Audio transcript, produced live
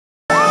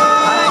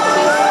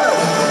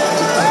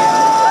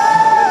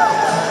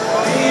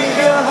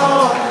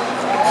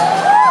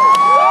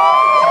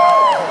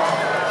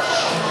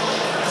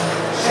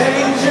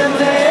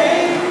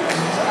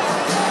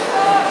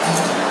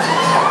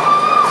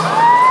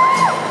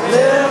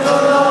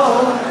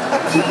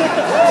Eat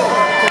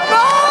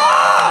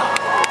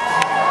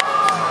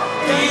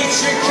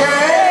your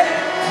cake.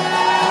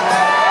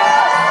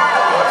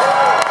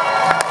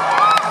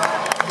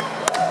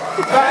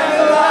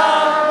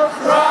 Vanderlyle,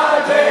 cry,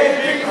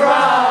 baby,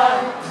 cry.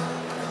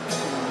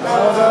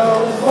 Now the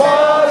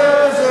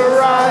waters are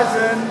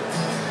rising,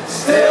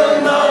 still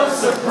no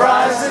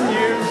surprise in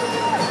you.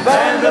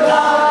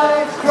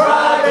 Vanderlyle,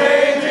 cry,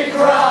 baby,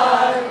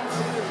 cry.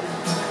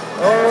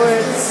 Oh,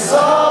 it's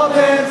all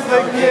been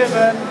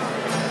forgiven.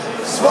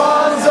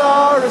 Swans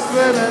are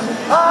a-swimming.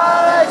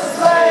 I'll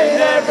explain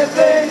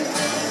everything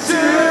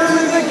to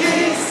the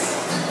geese.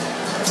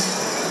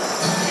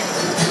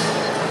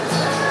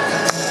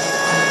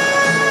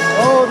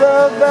 Oh,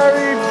 the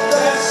very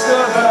best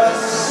of us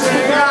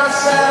sing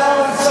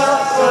ourselves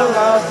up for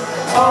love.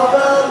 Oh,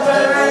 the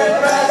very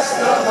best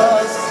of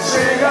us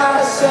sing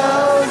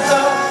ourselves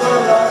up for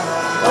love.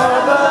 Oh,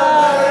 the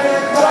very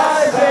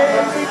best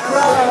baby,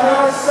 cry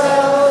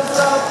ourselves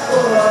up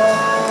for love.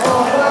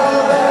 Oh, the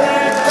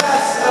very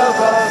best of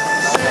us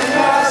sing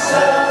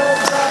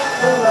ourselves up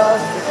for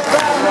love.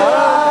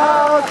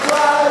 Vanderlyle,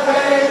 cry,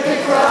 baby,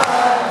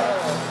 cry.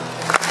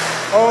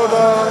 Oh,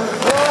 the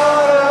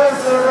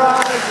waters are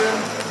rising,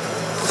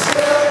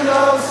 still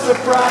no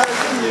surprise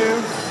in you.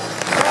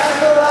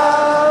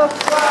 Vanderlyle,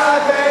 cry,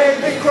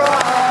 baby,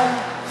 cry.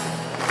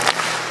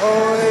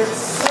 Oh,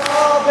 it's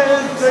all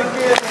been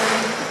forgiven.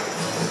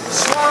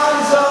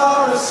 Swans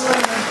are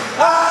a-swimming.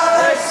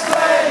 I'll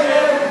explain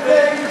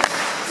everything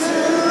to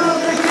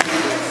the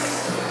geese.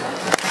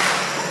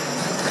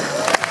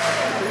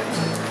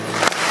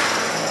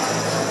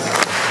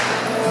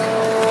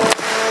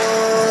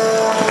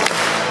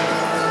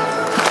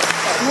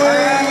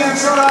 Swing and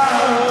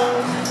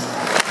drum,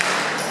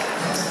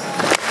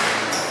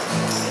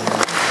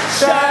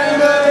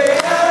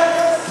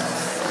 chandeliers,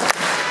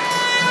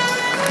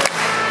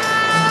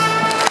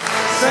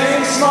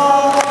 sing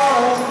small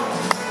world,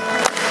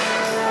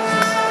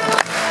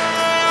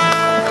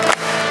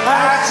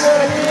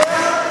 actually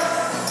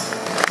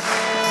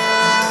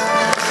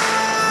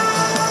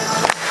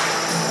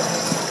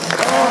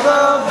all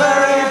the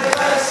very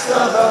best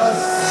of us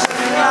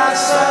sing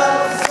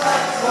ourselves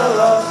up for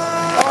love.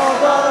 All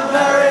the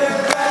very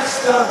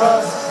best of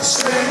us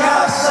string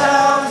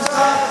ourselves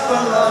up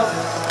for love.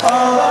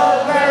 All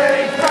the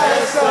very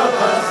best of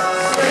us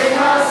string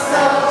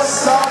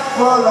ourselves up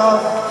for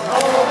love.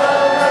 All the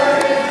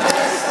very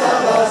best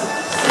of us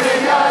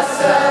string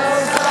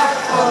ourselves up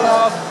for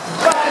love.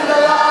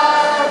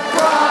 Vanderlyle,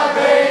 cry,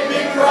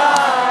 baby,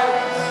 cry.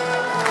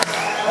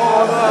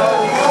 All the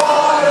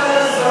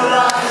waters are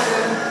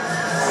rising,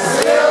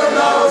 still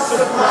no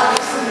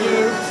surprise in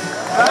you.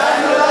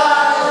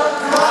 Vanderlyle,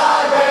 cry,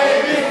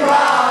 baby,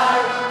 cry.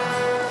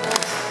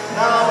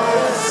 Now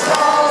it's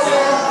all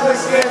been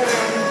forgiven.